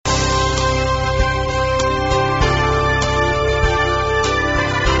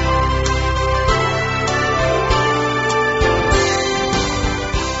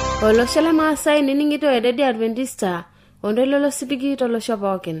Olosho Maasai niningito ededi Adventista ondololo siligi tolosho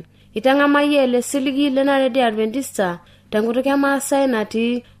pookin. Itang'amayie ele siligi lena ededi Adventista tenkutuk e Maasai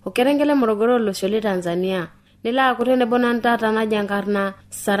natii okerengele Morogoro olosho le Tanzania. Nila akutene bonan tata naji enkarna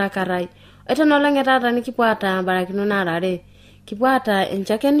Sara Karai. Eton oleng' tata nikipuata barakino narare. Kipuata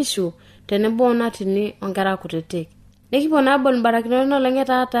enchakenishu tenebo natini onkera kutitik. Nikipona bon barakino oleng'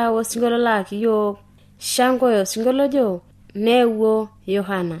 tata osingolo laki yo shango yo singolo jo newo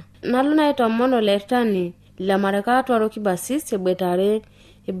Yohana. Naluna itomono lertani la marekato aroki basis ebetare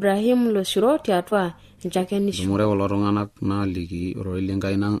Ibrahim Loshiro tiatwa enchakenishu. Mure olorongana na liki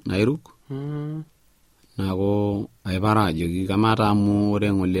oroilengai nairuk. Nako aipara joki kamata amu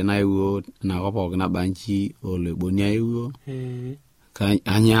ore ngole naiwo nako pooki nabanchi olebonia iwo.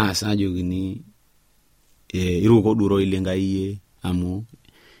 Anya asa jokini iruko duro ilengai amu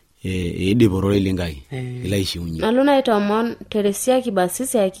ediboro ilengai ilaishi unyi. Naluna itomon Teresia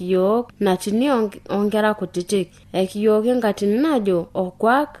kibasisi ya kiyok natini ongera kutitik. Kiyok enkatini najo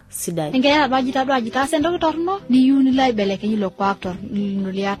okwak sidai. Engera bajitado ajitase ndoki torno ni yuni lai belekenyi lo kwak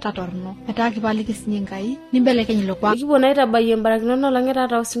torno liata torno. Metaki paliki sinyengai ni belekenyi lo kwak. Ikibona itabaye mbarakinono langeta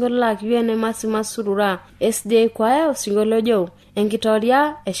ata osingolo laki yene masimasurura SDA kwaya osingolo jo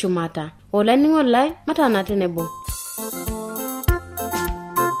enkitoria eshumata. Olaningo lai matana tenebo.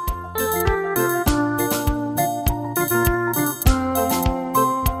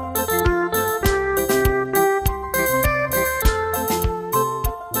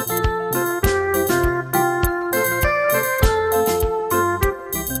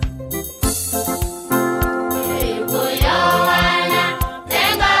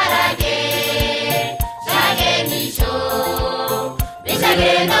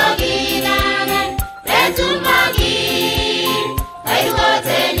 Magina,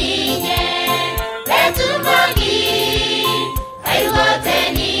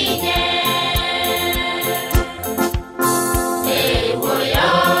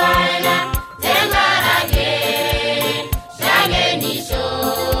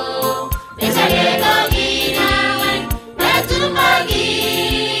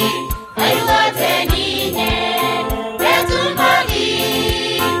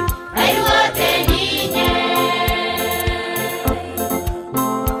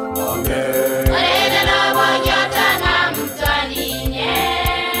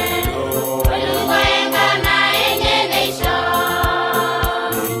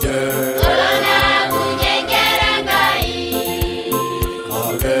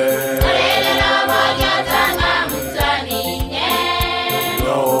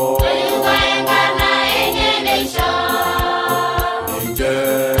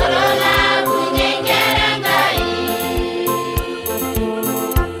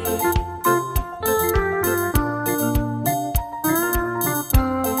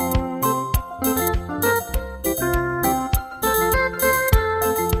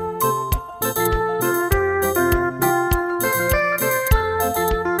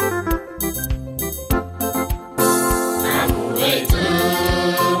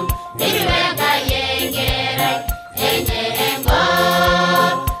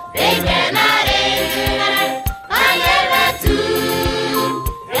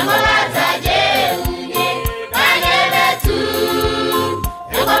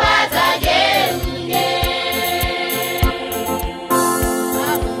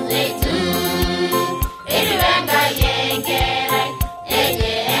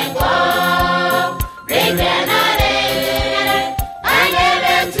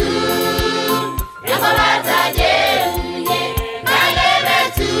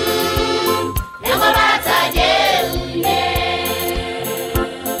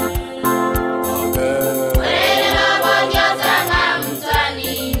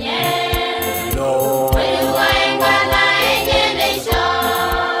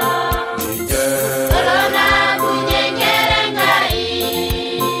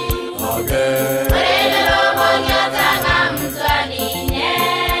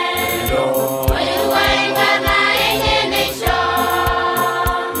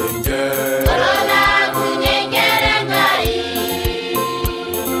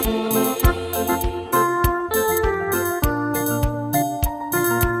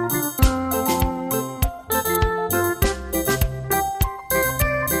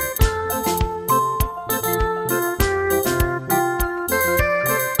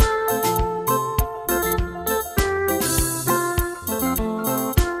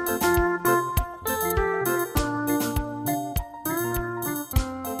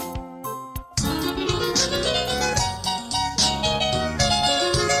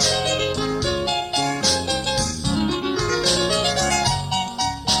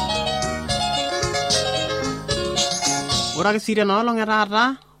 ore ake sii tenaolong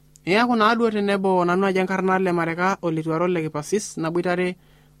etaata iyaku naaduo tenebo nanu ajo enkarna le Mareka olituaro le Kipasis naboitare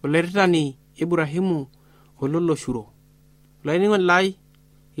oleritani Ibrahimu ololoshuro. Olainining'oni lai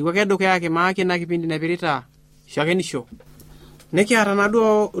ikipuo ake dukuya kimaaki ina kipindi naipirita shakenisho. Nikiata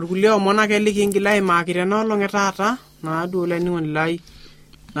naaduo irkulie omon ake likingil aimaaki tenaolong etaata naaduo olainining'oni lai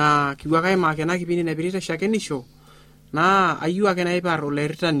naa kipuo ake aimaaki ina kipindi naipirita shakenisho naa ayieu ake naipar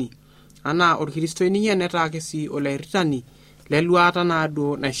oleritani anaa orkiristoi ninye netaa ake sii oleritani leluata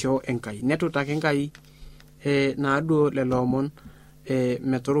naaduo naisho Enkai. Netutaki Enkai naaduo lelo omon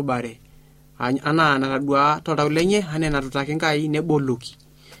meturubare anaa natadua toltau lenye anaa natutaki Enkai neboloki.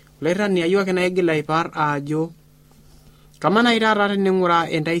 Oleritani ayieu ake naigil aipar ajo kama nai taata tening'uraa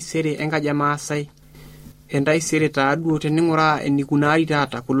entaisere enkaji emaasai, entaisere taaduo tening'uraa enikunari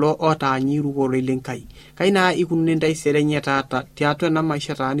taata kulo otaanyi irukore lenkai. Kai naa ikununo entaisere enye taata tiatua ena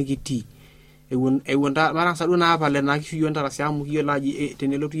maisha taa nikitii. Ewuon marang'asa duo naapal naa kishuyo ntarasi amu kiyiolo aji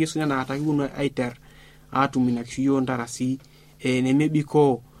tenelotu Yesu nenaata kiponu aiter aatum ina kishuyo ntarasi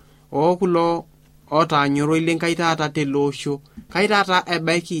nemebikoo kulo otaanyoro lenkai taata tele osho. Kai taata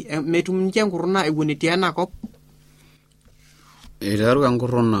ebaiki metum ninche enkuruna ewuon etii enakop. Iteru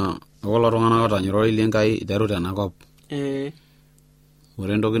enkuruna kulo tung'anak otaanyoro lenkai iteru tenakop.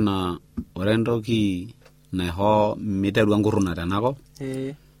 Ore entoki naisho miteru enkuruna tenakop.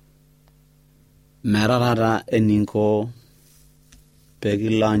 Meeta taata eninko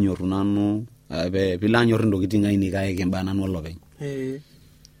pekilo anyorru nanu pilo anyorru ntokitin ainei kake kimba nanu olopeny.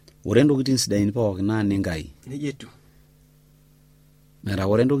 Ore ntokitin sidain pookin naa nenkai. Nejetu. Meeta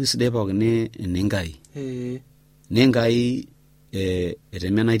ore ntokitin sidain pookin nenkai. Nenkai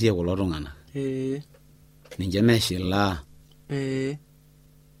etemenaitie kulo tung'anak. Ninche meshilaa.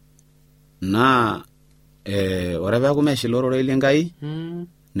 Naa ore peeku meshila ororei lenkai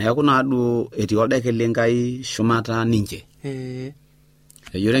neeku naaduo etii oldeke lenkai shumata ninche.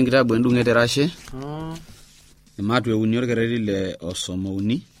 Eyiolo enkitabu endung'et erashe ematu euni orkereti le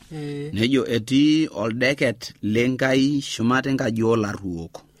osomouni nejo etii oldeket lenkai shumata enkaji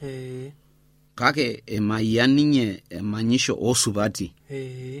olarruok. Kake emayian ninye emanyisho osupati.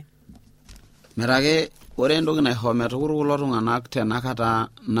 Merake ore entoki naisho metukuru kulo tung'anak tenakata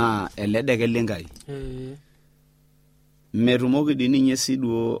naa ele deke lenkai. Metumoki dii ninye sii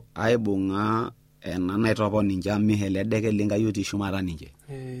duo aibung'a ena naitopon ninche amu ele deke lenkai otii shumata ninche.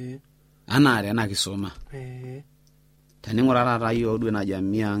 Anaa tena kisuma. Tening'uraa taata yiok duo ina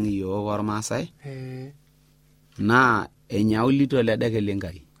jamii ang' yiok ormaasai naa enyaulito ele deke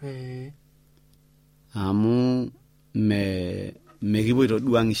lenkai. Amu mekipuoito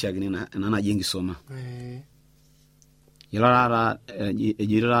duo ang'ishakini ena naji enkisuma. Yiolo taata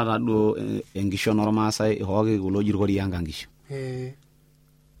ejito taata duo enkishon ormaasai ihooki kulo jirkorianga nkishu.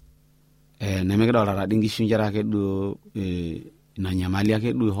 Nemikidolta taadi nkishu njere ake duo ina nyamali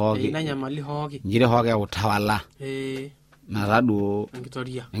ake duo ihooki. Ina nyamali hooki. Njere ihooki utawala. Metaa duo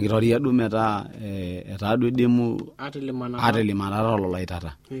enkitoria duo metaa etaa duo edimu atelimata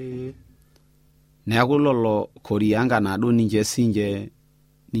tololoitata. Neeku lolo korianga naaduo ninche sinche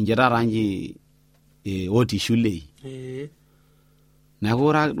ninche taata nji otii shulei. Neeku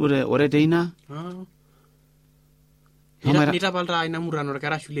ore teina nitapalta ina murano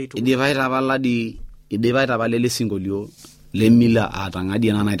kera shulei tu. Idipa itapala ele singolio lemila atang'adi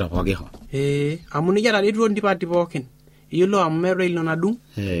ena naitopokiho. Amu nija taadi tuo ndipati pookin. Iyiolo amu meeta ilo nadung'.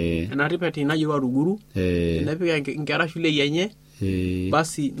 Ena ripeti nayieu aruguru. Nepik inkera shulei enye.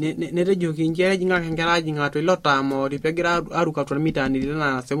 Basi netejoki njere jing'ake nkera ajing'a ilo taamori pegira aruka tormitaani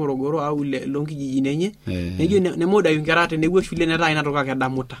tena Semorogoro au lonkijijini enye. Nejo nemodayu nkera tenewuo shule netaa ina toki ake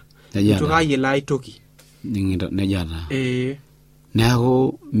damuta. Itoki ayiolo ai toki. Neja taa.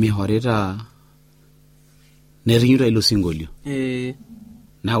 Neeku mihorita nerinyuta ilo singolio.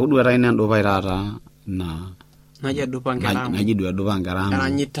 Neeku duo etaa ina endupai taata naji edupa nkera. Naji duo edupa nkera.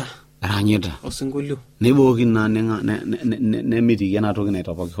 Eranyita. Osingolio. Neiboki naa nemitiki ena toki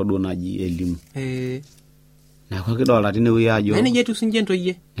naitopokisho duo naji elimu. Neeku kidolta tinewueji ajo. Neneja etiu sinche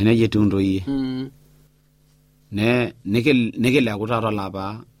ntoyie. Neneja etiu ntoyie. Nikileku taata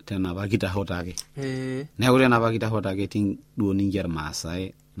olapa tenapa kitahoto ake. Neeku tenapa kitahoto ake etii duo ninche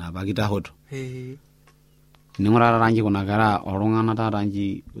irmaasai napa kitahoto. Ning'uraa taata nji kuna kera oltung'anak taata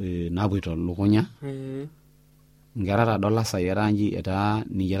nji napoito lukunya. Nkera tadola sai etaa ninche taata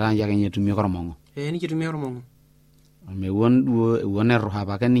nji ake nye etumieki ormong'o. Ninche etumieki ormong'o. Ewuon erruha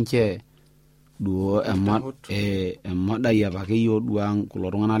apake ninche duo emodai apake yiok duo ang'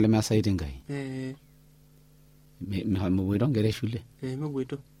 kulo tung'anak lemesaiti Enkai. Mepoito nkera eshule.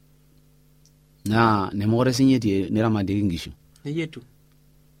 Mepoito. Naa nemekure sinye etii neramatieki nkishu. Neyetu.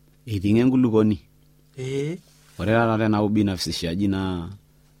 Etii enkulukuoni. ore taata tena ubinafsishaji naa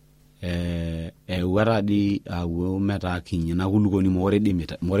eewua taadi apuo metaa kinyi ena kulukoni mokure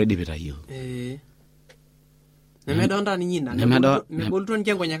idipita yiok. Nemedonta ninye ina megoluto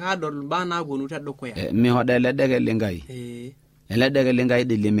ninche nkonyek adol mbaa naaponu tedukuya. Mihoda ele deke lenkai. Ele deke lenkai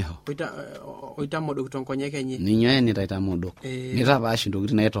dele miho. Oitamodok tonkonyek enye. Ninye nitaitamodok. Nitapaash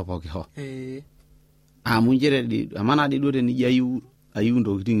ntokitin naitopokiho. Amu njere amana di duo tenijo ayiu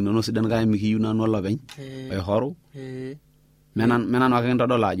ntokitin inonok sidan kake mikiyieu nanu olopeny oihoru. Menano ake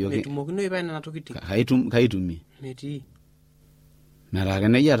kintodol ajo metumokino ipa nena tokitin. Kaitumie. Metii. Metaa ake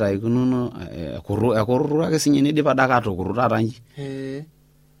nejia taa ikununo ekurru ake sinye nidipa dake atukurru taata nji.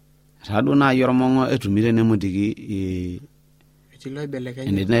 Taduo naaji ormong'o etumi tenemutiki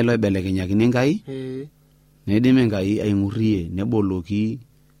enetii naaji loibelekenyakini Enkai neidim Enkai aing'urrie neboloki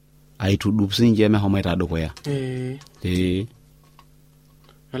aitudup sinche mehomoita dukuya.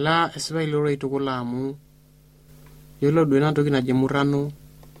 Ala esipa iloro aitukul amu yiolo duo ena toki naji murrano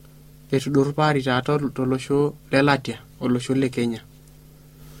etudorpari taata tolosho le Latia olosho le Kenya.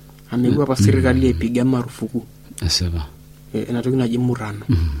 Amegua apa serikali epiga marufuku. Esipa. Ena toki naji murrano.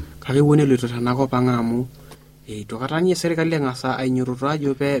 Kake wone eloito tenakop ang' amu itokata ninye serikali eng'asa ainyoroto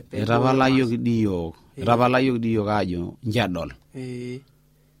ajo etapala yiok diyo ajo nche edol.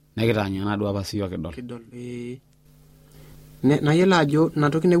 Nekitaanyu ena duo apa siyiok kidol. Nayiolo ajo ina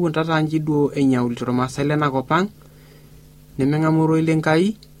toki nepuo taata nji duo einyaulito irmaasai lenakop ang' nemeng'amu oroi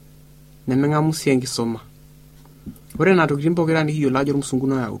lenkai nemeng'amu sii enkisoma. Ore ena tokitin pokira nikiyiolo ajo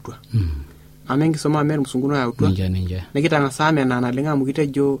irmusunguno oyautua. Amu enkisoma ame irmusunguno oyautua. Ninche. Nekitang'asa amenaa naleng' amu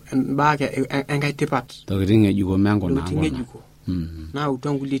kitejo mbaa enkai tipat. Tokitin ng'ejuko mengo naa. Tokitin ng'ejuko.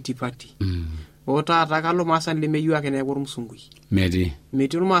 Nautua nkulie tipati. Taata kalo maasani lemeyieu ake neeku ormusungui. Metii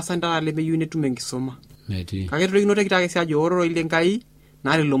irmaasani taata lemeyieu netum enkisoma. Metii. Kake kitokinote kitake sii ajo ore oroi lenkai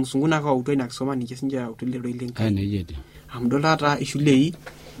naa lelo musunguno ake outua ina kisoma ninche sinche eyautua lelo oroi lenkai. Nejia etiu. Amu idol taata ishulei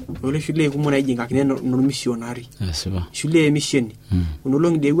ore shule kumok naijingakini normissionary. Esipa. Shule emisheni.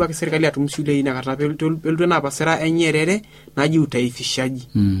 Unolongi deewu ake serikali atum shule inakata pelotu ena pasera enyerere naji utaifishaji.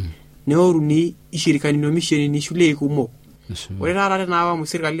 Neoruni ishirikani no misheni ni shule kumok. Ore taata tena awamu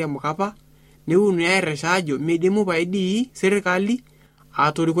serikali emukapa neunu airesha ajo midimu paidi serikali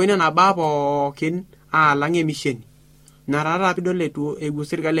atorikoina na baa pookin alang' emisheni. Na taata pidol epuo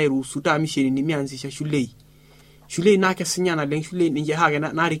serikali airuhusu taa misheni mianzisha shulei. Shule ina kesinya naleng' shule ninje hake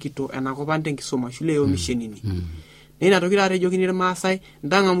narikito enakop ang' tenkisoma shule yo mishenini. Nina toki taata ejokini irmaasai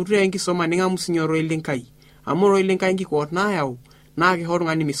ntang'amutu enkisoma ning'amu sinye oroi lenkai. Amu oroi lenkai nkikoot naayau naa kiho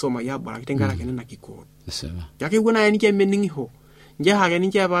oltung'ani misoma yabaraki tenkaraki nena kikoot. Esipa. Yake epuo naaji ninche mening'isho. Nje hake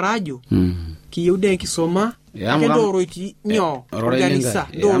ninche eparajo kiyieu dee enkisoma kake dooroiti nyoo organisa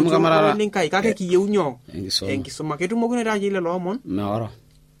dooroi lenkai kake kiyieu nyoo enkisoma. Ketumokino taata lelo omon. Meoro.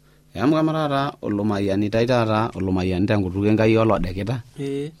 Amu kamarata olomayiani taata olomayiani tenkutuk Enkai olodekita.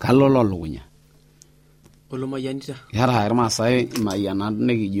 Kalo lolukunya. Olomayianita. Yara irmaasai mayianat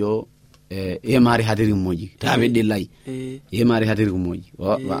nikijo emari hatiri moji. Tabe delai. Emari hatiri moji.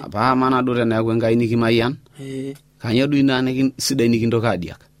 Pa mana do teneeku Enkai nikimayian. Kanya du ina sidai nikintoki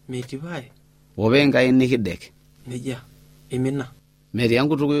adiak. Metipae. Obe Enkai nikidek. Nejia. Emina. Metii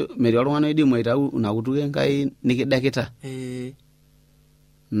enkutuk metii oltung'ani oidimu aitau ina kutuk Enkai nikidekita.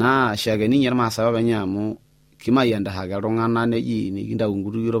 Naa shake ninye irmaasai openy amu kimayian hake iltung'anak neji nikintau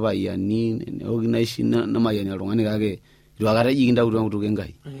nkutuk iropayiani neoki naishi nemayiani oltung'ani kake itu akata eji kintautua nkutuk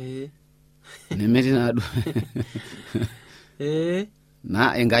Enkai. Nemetii naaduo.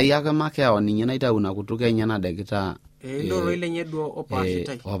 Na Enkai ake makeon ninye naitau ina kutuk enye nadekita. Ndoroi lenye duo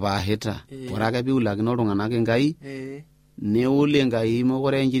opaashitai. Opaashita. Ore ake piulakino iltung'anak Enkai neuli Enkai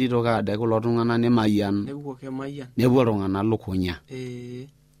mokure enjirito kaadek kulo tung'anak nemayian. Nepuo iltung'anak lukunya.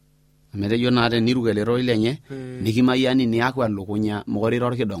 Metejo naa teniruko ele roi lenye nikimayiani niaku elukunya mokure ira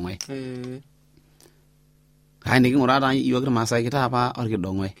orkidong'oe. Kake niking'uraa taa yiok irmaasai kitaa apa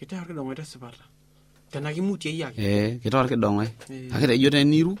orkidong'oe. Kitaa orkidong'oe tesipata. Tenakimutie yake. Kitaa orkidong'oe. Kake tejo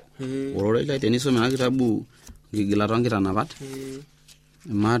teniru ororei lai tenisome ena kitabu nkigilata onkitanapat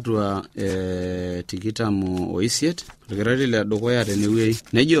matua 28 orkereri le dukuya tenewuei.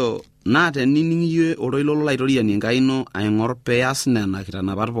 Nejo naa tenining' iyie oroi lolo laitoriani Enkai ino aing'or peas nena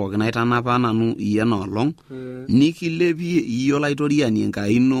kitanapat pookin naitanapa nanu iyie enoolong' nikilepie iyie olaitoriani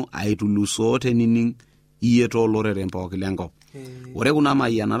Enkai ino aitulusoo tenining' iyie tooloreren pookin lenkop. Ore kuna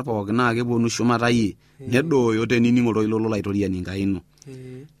mayianat pookin naa keponu shumata iyie nedooyo tenining' oroi lolo laitoriani Enkai ino.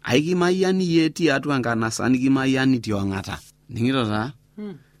 Aikimayiani iyie tiatua enkanasa nikimayiani tiong'ata. Ning'ito taa?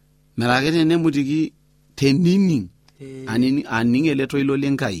 Merake tenemutiki tenining' aning' ele toilo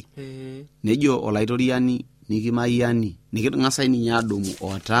lenkai. Nejo olaitoriani nikimayiani niking'asai ninye adumu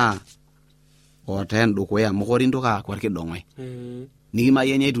otaa oten dukuya mokorindo ka kwarke dongwe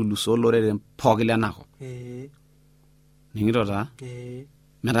nikimaya nya ituluso lorere pokile nako ningito ta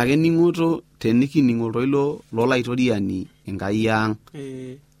metake ningoto tenikiningolto ilo lolaitoriani enkai yang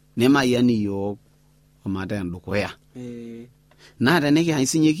nemayani yok omaten dukuya na teneke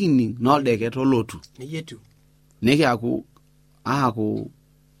haisinye kining noldeke tolotu neyetu nekiaku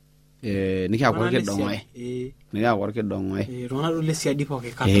kwarke dongwe nikiaku kwarke dongwe rona le siadi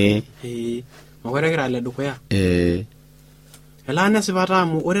poke kata makore kira le dukuya elana sibata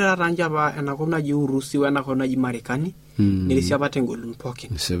mu ore ranja ba enako naji Urusi wenako naji Marekani nilisiaba tengolun poke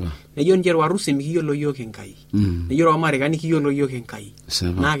seba nejo njer Warusi mikiyolo yoke nkai nejo Marekani kiyolo yoke nkai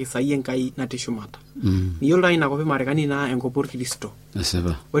na kisaye nkai natishumata niyolo ina ko Marekani na enkopor Kristo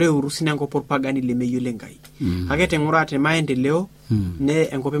seba ore Urusi na enkopor pagani lemeyole nkai kake tengurate maendeleo ne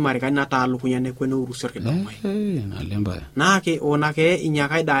enkope Marekani natalukunya ne kwene Urusi orkedongwe nalemba nake onake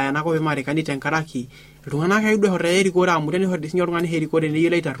inyakai daya nako Marekani tenkaraki iltung'anak aidwe hore erikore amu tenihore sinye oltung'ani herikore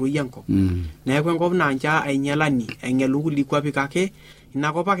neyiolo aitaruoi enkop neeku enkop nanja ainyalani eng'elu kulie kwapi kake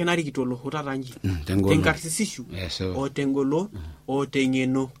inakop ake narikito loho taata nji tenkarsisishu o tengolo o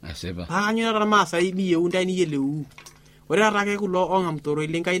teng'eno pakanyo taata irmaasai miyieu ntae niyieleu ore taata ake kulo ong'amtoro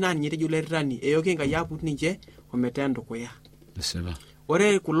ile Enkai naa ninye etejo ileritani eyoki Enkai aput ninche ometaa endukuya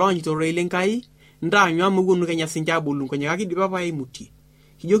ore kulo onyitoro ile Enkai ntaanyu amu eponu Kenya sinche abulu nkonyek kake idipa apa aimutie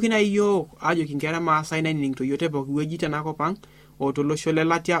kijoki na iyo ajo kinkera maasai nainingito yote pooki wueji tenakop ang otolosho le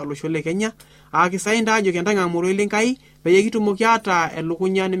Latia olosho le Kenya akisainda ajo kentang'amoro ile Enkai peyie kitumoki ata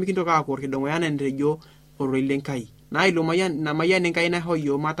elukunya nemikintoki aaku orkidong'o yana entejo oro ile Enkai na ilo mayan Enkai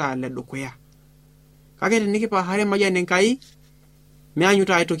nahoyo mata le dukuya kake tenikipahare mayan Enkai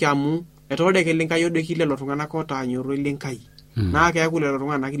meanyuta aitoki amu etodeke ile Enkai odeki lelo tung'anak otaanyoro ile Enkai na keeku lelo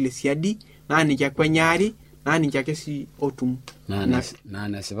tung'anak ile siadi na ninche kwenyari na ninche ake si otum na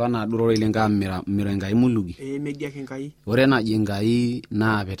nesipa naduro ile mira Enkai mulugi media ke Enkai ore naji Enkai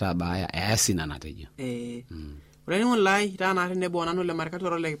na petabaya easina natejo ore ni online tana tenebo nanu le markato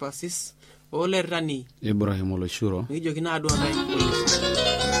ro le pasis ole rani Ibrahim Oloshuro nijo kina adu ndai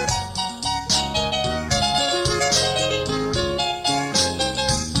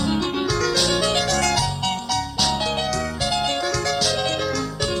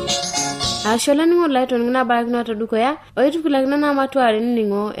ashola ningo laito ngina bag na to dukoya oitukula na matwari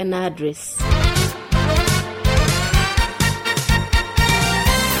ningo ena address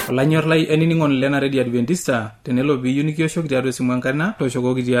Olanyor lai eniningon lena Radio Adventista tenelo biyu nikiosho kitiatu simuangana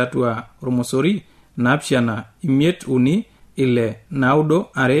toshoko kitiatua Ormosori napshana imiet uni ile naudo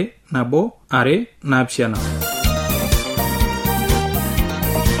are nabo are napshana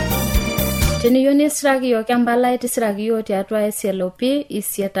Teniyoni sragio kambala itisragio tiatua SLOP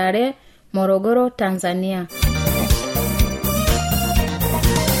isietare Morogoro, Tanzania.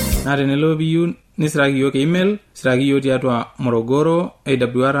 Na tenelo biyu nisragio ke email sragio tiatua Morogoro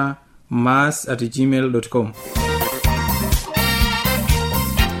awr@gmail.com.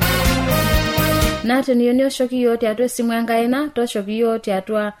 Na teniyoni oshokio tiatua simu yangaina toshokio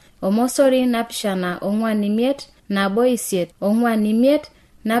tiatua Omosori napishana ongwani miet na boisiet ongwani miet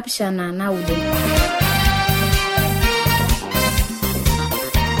napishana naude.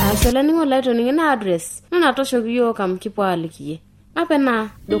 ashola ningo laito ningina address nuna toshokiyo kam kipo alikie apena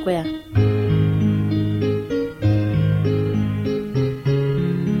dukoya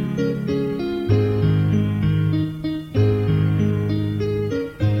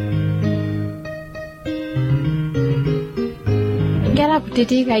Ngera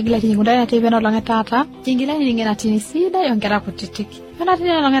kutitik aigila kinyungudana tebena longa tata jingila ningena tinisida yongera kutitik kana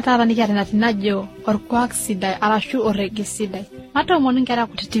tena longa tata nikata tinajo orkwak sida arashu oregisida Mato monu ngera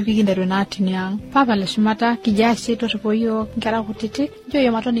kutitik kindero na tinyang papa leshmata kijashi totopoyo ngera kutitik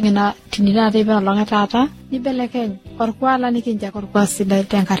joyo mato ningena tinina tebena longa tata nibelekeny orkwala nikinja orkwak sida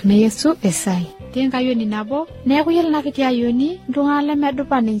tenkarne Yesu esai tenga yoni nabo neku yel nakitia yoni ndungale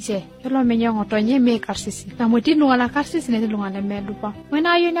medupa ninche yelo menyongo tonye me karsisi kamoti ndungala karsisi ne ndungale medupa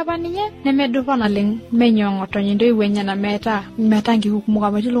wena yoni abaninye ne medupa na ling menyongo tonye ndo iwenya na metangi hukumu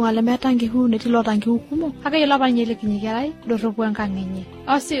kamoti ndungale metangi hu ne tilotangi hukumu aka yelo abanyele kinyigerai doropo enkangenye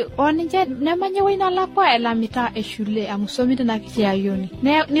osi oninje ne manye wena la kwa elamita eshule amusomi na kitia yoni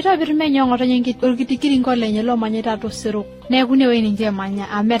ne nitobir menyongo tonye orkitikiri ngole nyelo manyeta to sero neeku inewueji ninche emanya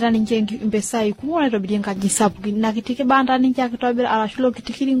amu meeta ninche impisai kumok naitobirie enkaji sapukin ina kiti kibanda ninche akitobir arashu ilo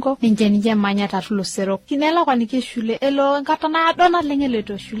kiti kiringo ninche emanya tatu ilo serok nelakwaniki shule elo enkata naado naleng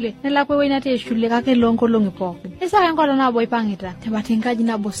eloito shule nelakwa ewueji natii shule kake elo nkolong'i pookin isaka enkolong nabo ipang'ita tebata enkaji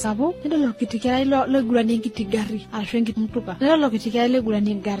nabo sapuk nidol orkiti kerai loiguranie enkiti gari arashu enkiti mutuka nidol orkiti kerai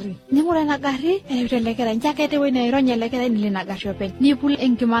loiguranie engari ning'ura ina gari ereuta ele kerai ncho ake ewueji naironya ele kerai nilo ina gari openy nipul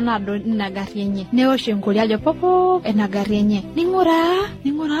enkima naado ina gari enye newosh enkori ajo popo ina gari enye ning'ura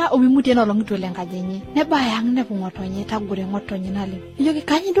omimutie enolong' itu elo enkaji enye nebaya ang' nepu ng'otonye tagore ng'otonye naleng nijoki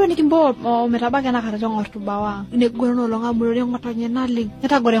kanyi duo nikimbo metabaki enakata teng'or tubawa negoro nolong' amurore ng'otonye naleng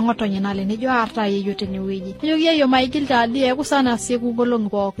netagore ng'otonye naleng nejo aarta yeyio tenewueji nejoki yeyio maigil taadii eeku sana sieku nkolong'i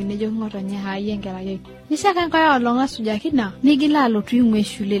pookin nejoki ng'otonye haayie enkerai nisaka enkae olong' asujaki nigil alotu ing'ua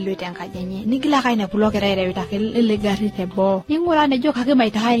shule eloito enkaji enye nigil ake ainepu ilo kerai ereuta ake ele gari teboo ning'ura nejo kake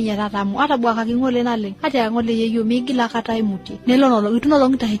maitahay ninye taata amu atabuakaki ng'ole naleng atiaka ng'ole yeyio miigil akata aimutie nelo nolong' itu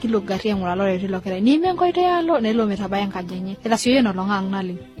nolong' itahiki ilo gari aing'ura loreuta ilo kerai niime enkoitoi alo nelo metabaya enkaji enye etasioyie enolong' ang'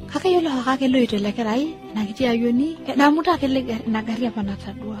 naleng kake yiolo ake eloito ele kerai ina kiti ayioni edamuta ake ina gari apa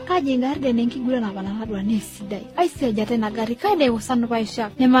natadua kaji engari dene enkiguran apa natadua neesidai aisiajata ina gari kaida iwosanu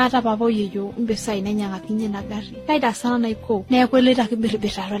paishak nemaata papa oyeyio impisai nainyang'akinye ina gari kaida sana naiko neeku eloito ake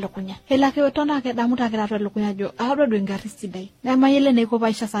biribir atua elukunya elo ake etona ake edamuta ake atua elukunya ajo atadua duo engari sidai nemayiolo enaiko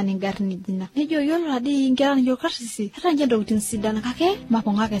paisha sana engari nijina nejo yiolo adi inkera nijo karsisi etaa ninche ntokitin sidan kake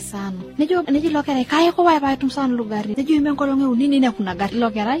mapong'ake sana nejo ilo kerai kaiko pae paatum sana ilo gari nejo ime enkolong' euni ninepu ina gari ilo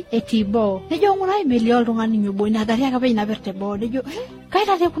kerai etii boo nejo ng'urai melio oltung'ani nyobo ina gari ake penye napir teboo nejo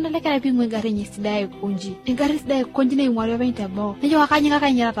kaita kuna ele kerai piing'ua engari enye sidai aikonji engari sidai aikonji neing'uari openy teboo nejo akanyikaka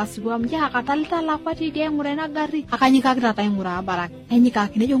ninye tatasiku amu njo akatalita lakwa tidie aing'ura ina gari akanyikaki tata aing'uraa abaraki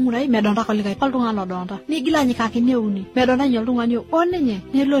enyikaki nejo ng'urai medonta kolikae oltung'ani lodonta nigil anyikaki neuni medonta ninye oltung'ani obo ninye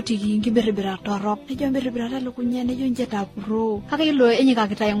nelotiki nkibiribira torok nejo mbiribirata elukunya nejo nche tapuroo kake ilo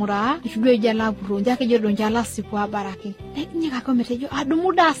enyikakita aing'uraa itu duo ejo alo apuroo njo ake ejo duo ncho alo asipu abaraki nenyikaki ometejo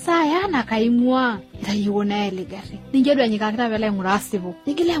adumu dasaya nakaing'ua itayiewuo naa ele gari ninche duo enyikakita peelo aing'uraa asipu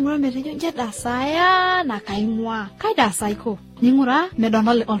nigil aing'uraa ometejo nche dasaya nakaing'ua kai dasaiko ning'ura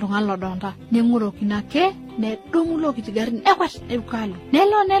medonta oltung'ani lodonta ning'urokino ake nedumu ilo kiti gari ekwat eukalo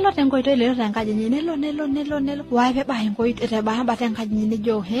nelo tenkoitoi eloito tenkaji enye nelo wae pebaya enkoitoi etebaya bata enkaji enye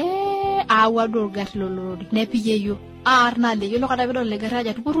nejo aawa duo orgari lolorori nepiyeyio aar nale yiolo kata pedol ele gari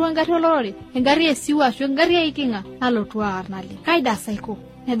aja tupurua engari olorori engari esiwa ashu engari eiking'a nalotu aar nale kaida saiko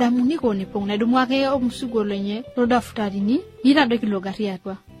nedamuni konipong nedumu ake omusugo lenye lodafutarini nitadoiki ilo gari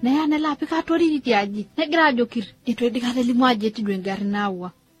atua neya nelo apik atua tiaji negira ajokir itu edikata elimu ajo etii duo engari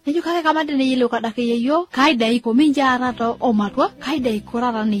naawa nejo kake kamade neyiolou kadake yeyio kaida iko minjo aarata omatua kaida iko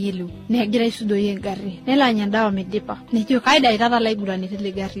rara neyiolou negira aisudoi engari nelo anya endawa midipa nejo kaida itata laiguranita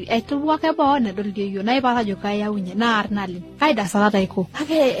ele gari aitubu ake boo nedol yeyio naipata ajo kayaunye naar naleng kaida sarata iko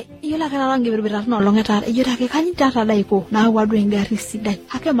kake yiolo ake tata nkibiribirata nolong' etaata ejo take kanyi tata daiko naawa duo engari sidai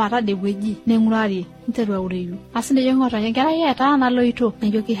kake matade ewueji neng'urarie nteru aureyu asi nejo ng'otonye enkerai etaa naloito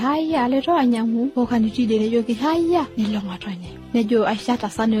nejoki haya aloito anyang'u okanitide nejoki haya nelo ng'otonye nejo aishata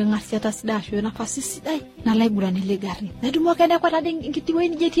sana eng'asiata sidai ashu nafasi sidai nalo aiguran ele gari nedumu ake nekwata enkiti wueji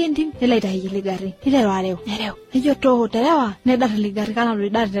nijo etii entim nelo aitayu ele gari niteru areu nejo toho terewa nedar ele gari kanalo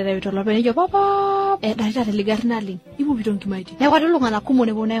idar terewita olopeny nejo papa edarita ele gari naleng ipupito nkimaitie nekwata iltung'anak kumok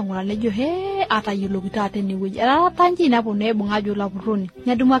neponu aing'ura nejo atayioloki taata enewueji etata nji neponu aibung' ajo lapurroni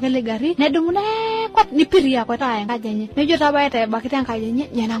nedumu ake ele gari nedumu nekwat nipiria akwet aya enkaji enye nejo tabaita ebakita enkaji enye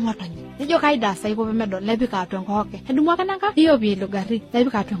nyana ng'otonye nejo kaida saiko pemedol nepik atua enkooke nedumu ake nanka niyopie ilo gari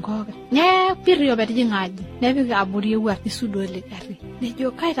nepik atua enkooke nepirio petijing'a aji nepik abori ewuat nisudo ele gari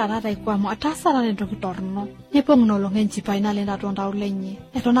nejo kaitata taiko amu ataasa tata entoki torno nepong' nolong' enchipai naleng tatua ntau lenye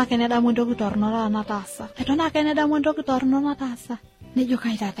eton ake nedamu entoki torno tata nataasa nejo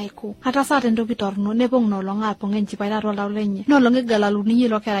kaitata iko ataasa entoki torno nepong' nolong' apong' enchipai tatua ntau lenye nolong' egalalu ninye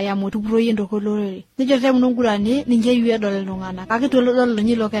ilo kerai amu etupuroyie entoki olorere nejo temuno ngurani ninche yu edol iltung'anak kake itu edol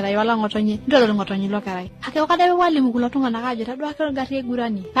ninye ilo kerai wala ng'otonye itu edol ng'otonye ilo kerai kake wakadape walimu kulo tung'anak ajo tadua ake orgari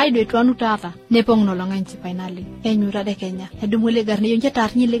egurani kaido etu anu taata nepong' nolong' enchipai naleng enyu tadekenya nedumu ele gari nejo nche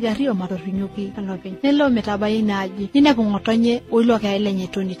taarnye ele gari omatorinyoki olopeny nelo metabaya ina aji ninepu ng'otonye oilo kerai lenye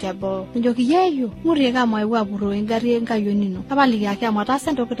etoni teboo nejoki yeyio ng'urieki amu aewuo apuroo engari enkayioni ino tapaliki ake amu ataasa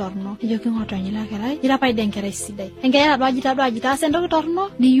entoki torno nijoki ng'otonye ilo kerai ira paida enkerai sidai enkerai tadua aji taasa entoki torno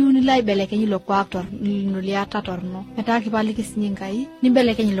niyieu nilo aibelekeny ilo kuak torno liata torno metaa kipaliki sinye Enkai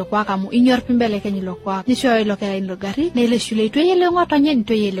nimbelekeny ilo kuak amu inyor pimbelekeny ilo kuak nishooyo ilo kerai ilo gari na ile shule itu eyiolou ng'otonye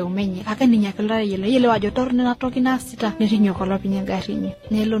nitu eyiolou menye kake ninye ake ilo eyiolou ajo torno ina toki naasita netinyo kolopeny engari enye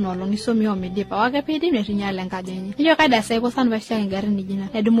nelo nolong isomi omidipa wake piidim netinyo alo enkaji enye nijo kaida sa ipusan peshiaki engari nijina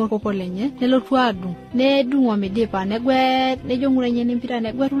nedumu orpopo lenye nelotu adung nedung omidipa negwet nejo ng'urenye nempira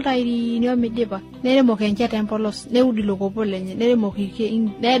negwetu iltairini omidipa neremoki encheta empolos neud ilo popo lenye neremoki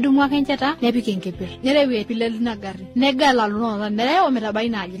nedumu ake encheta nepik enkepir nerewie pilel ina gari negalalu nono nerewo metabai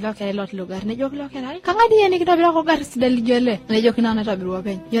ina aji ilo kerai lotilo gari nejoki ilo kerai kang'adi yie nikitobirako gari sidai lijo ele nejoki nanu naitobiru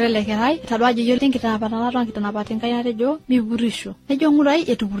openy yiolo ele kerai etadua ajo yiolo enkitanapata Enkai natejo mipurisho nejo ng'urai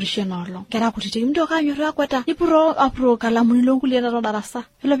etupurishe noolong kera kutitik mitoki anyorru akweta nipuro kalamuni lonkulie tato darasa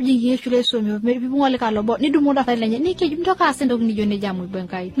yiolo pijing shule isomi pibung olikae lobo nidumu daftari lenye nikeju mitoki aas entoki nijo nejo amu ibo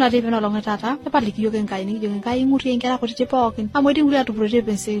Enkai natii penolong taata nepaliki yiok Enkai nikijoki Enkai ng'urie nkera kutitik pookin amu etii nkulie atupuroitie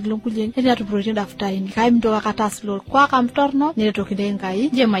penseli lonkulie netii atupuroitie daftarini Kai mitoki akata aas ilo kuak amu torno neretoki dee Enkai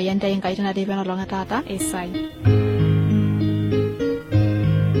njo emayian ntai Enkai tenatii penolong taata esai.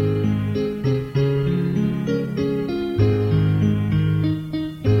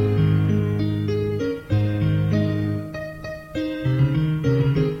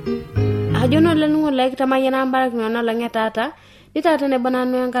 Ajono lenungo like tamayana ambarak nona lange tata ni tata ne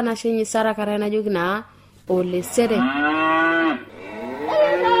bananu yanka na shinyi sara karena jugna ole sere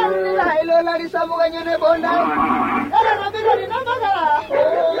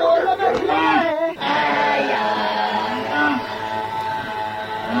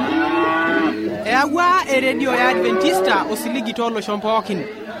eagwa eredio ya Adventista osiligi tolo shompookin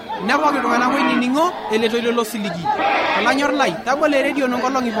nepoki tung'anak oinining'o eletoilo losiligi olanyor lai tabole eredio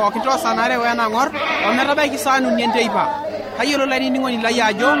nonkolong'i pookin toosanare wenang'or ometabaiki saa uni enteipa kayiolo lainining'oni lai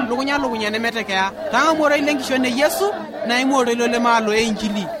ajo lukunya nemetekea tang'amu ile nkishon e Yesu naimu otoilo lemaalo e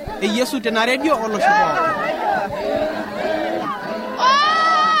injili e Yesu tena redio olosho pookin.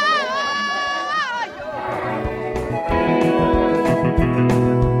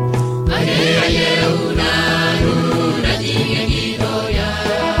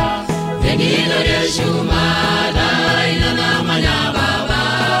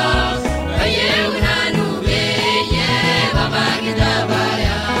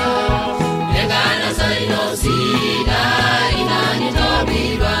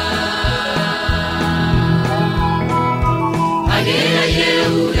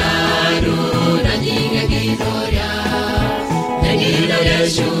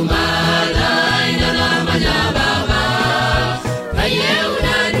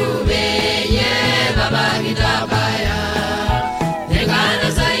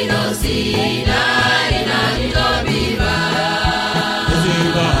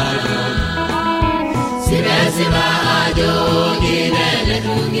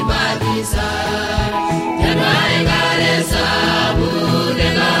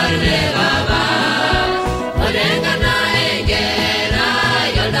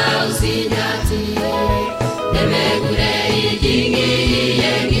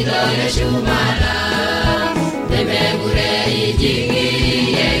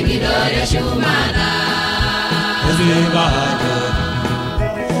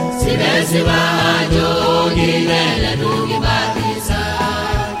 Siva